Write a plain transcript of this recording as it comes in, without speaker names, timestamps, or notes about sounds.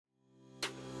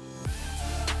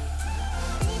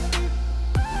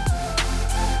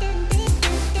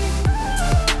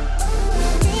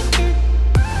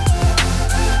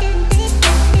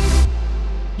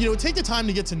take the time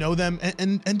to get to know them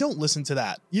and don't listen to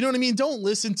that. You know what I mean? Don't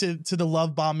listen to the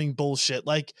love bombing bullshit.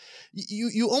 Like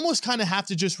you almost kind of have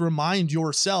to just remind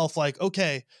yourself like,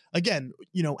 okay, again,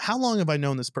 you know, how long have I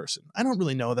known this person? I don't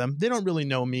really know them. They don't really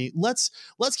know me. Let's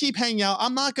keep hanging out.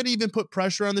 I'm not going to even put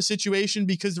pressure on the situation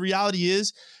because the reality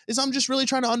is I'm just really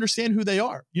trying to understand who they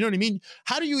are. You know what I mean?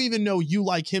 How do you even know you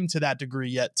like him to that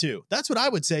degree yet too? That's what I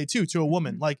would say too, to a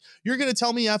woman. Like, you're going to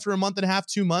tell me after a month and a half,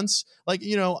 2 months, like,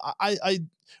 you know, I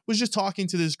was just talking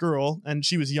to this girl and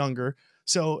she was younger.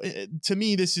 So to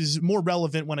me, this is more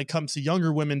relevant when it comes to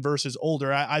younger women versus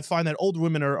older. I find that older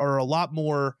women are a lot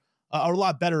more, are a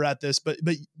lot better at this, but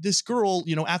this girl,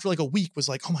 you know, after like a week was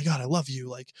like, oh my God, I love you.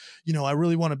 Like, you know, I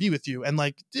really want to be with you. And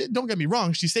like, don't get me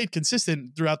wrong, she stayed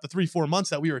consistent throughout the 3-4 months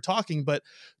that we were talking, but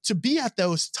to be at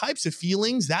those types of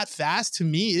feelings that fast to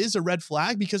me is a red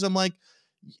flag, because I'm like,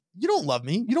 you don't love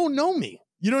me. You don't know me.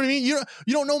 You know what I mean? You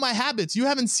don't know my habits. You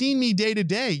haven't seen me day to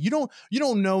day. You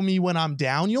don't know me when I'm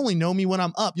down. You only know me when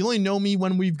I'm up. You only know me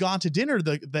when we've gone to dinner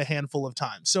the handful of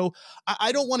times. So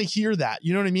I don't want to hear that.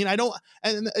 You know what I mean? I don't.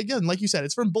 And again, like you said,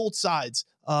 it's from both sides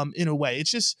in a way. It's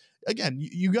just, again,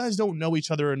 you guys don't know each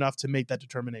other enough to make that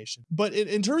determination. But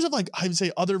in terms of like, I would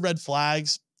say other red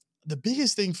flags, the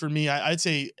biggest thing for me, I'd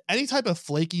say any type of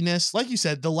flakiness, like you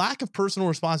said, the lack of personal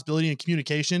responsibility and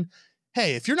communication.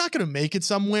 Hey, if you're not going to make it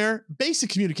somewhere,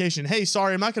 basic communication. Hey,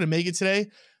 sorry, I'm not going to make it today.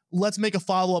 Let's make a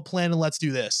follow-up plan and let's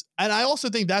do this. And I also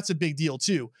think that's a big deal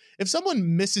too. If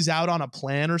someone misses out on a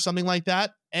plan or something like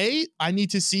that, A, I need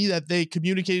to see that they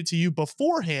communicated to you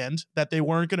beforehand that they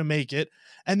weren't going to make it.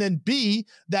 And then B,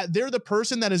 that they're the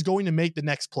person that is going to make the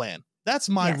next plan. That's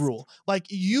my rule. Like,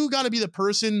 you got to be the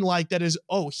person like that is,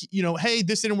 you know, hey,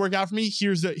 this didn't work out for me.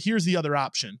 Here's the other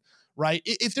option, right?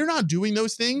 If they're not doing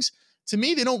those things, to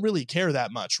me, they don't really care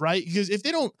that much, right? Because if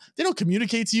they don't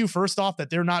communicate to you first off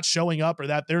that they're not showing up or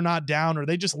that they're not down, or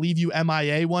they just leave you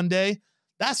MIA one day,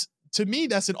 to me,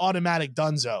 that's an automatic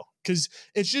donezo, because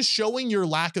it's just showing your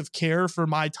lack of care for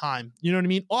my time. You know what I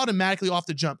mean? Automatically off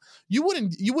the jump. You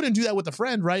wouldn't do that with a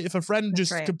friend, right? If a friend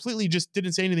completely just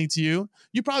didn't say anything to you,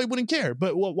 you probably wouldn't care.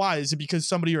 But why? Is it because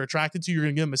somebody you're attracted to, you're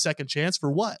going to give them a second chance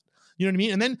for what? You know what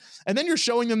I mean? And then you're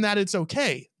showing them that it's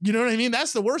okay. You know what I mean?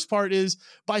 That's the worst part, is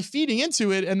by feeding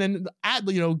into it and then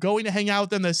going to hang out with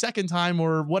them the second time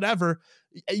or whatever,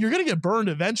 you're going to get burned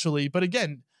eventually. But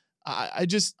again,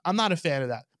 I'm not a fan of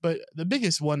that. But the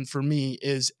biggest one for me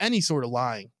is any sort of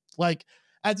lying. Like,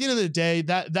 at the end of the day,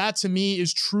 that to me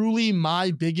is truly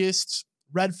my biggest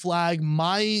red flag.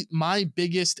 My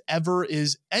biggest ever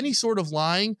is any sort of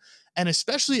lying, and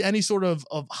especially any sort of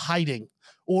hiding.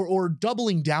 Or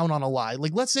doubling down on a lie.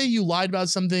 Like, let's say you lied about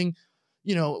something,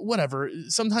 you know, whatever.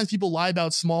 Sometimes people lie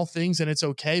about small things and it's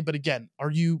okay. But again,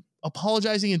 are you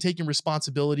apologizing and taking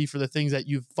responsibility for the things that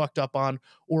you've fucked up on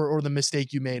or the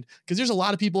mistake you made? Because there's a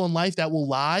lot of people in life that will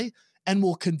lie and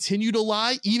will continue to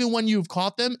lie even when you've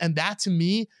caught them. And that to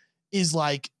me is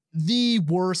like the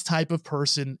worst type of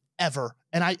person ever.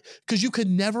 And because you could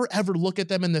never, ever look at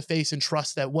them in the face and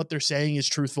trust that what they're saying is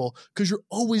truthful, because you're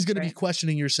always going to be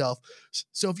questioning yourself.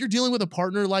 So if you're dealing with a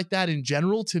partner like that in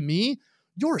general, to me,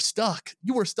 you're stuck.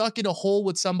 You are stuck in a hole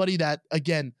with somebody that,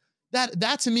 again,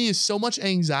 that to me is so much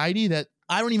anxiety that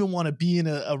I don't even want to be in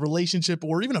a relationship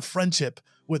or even a friendship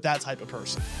with that type of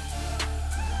person.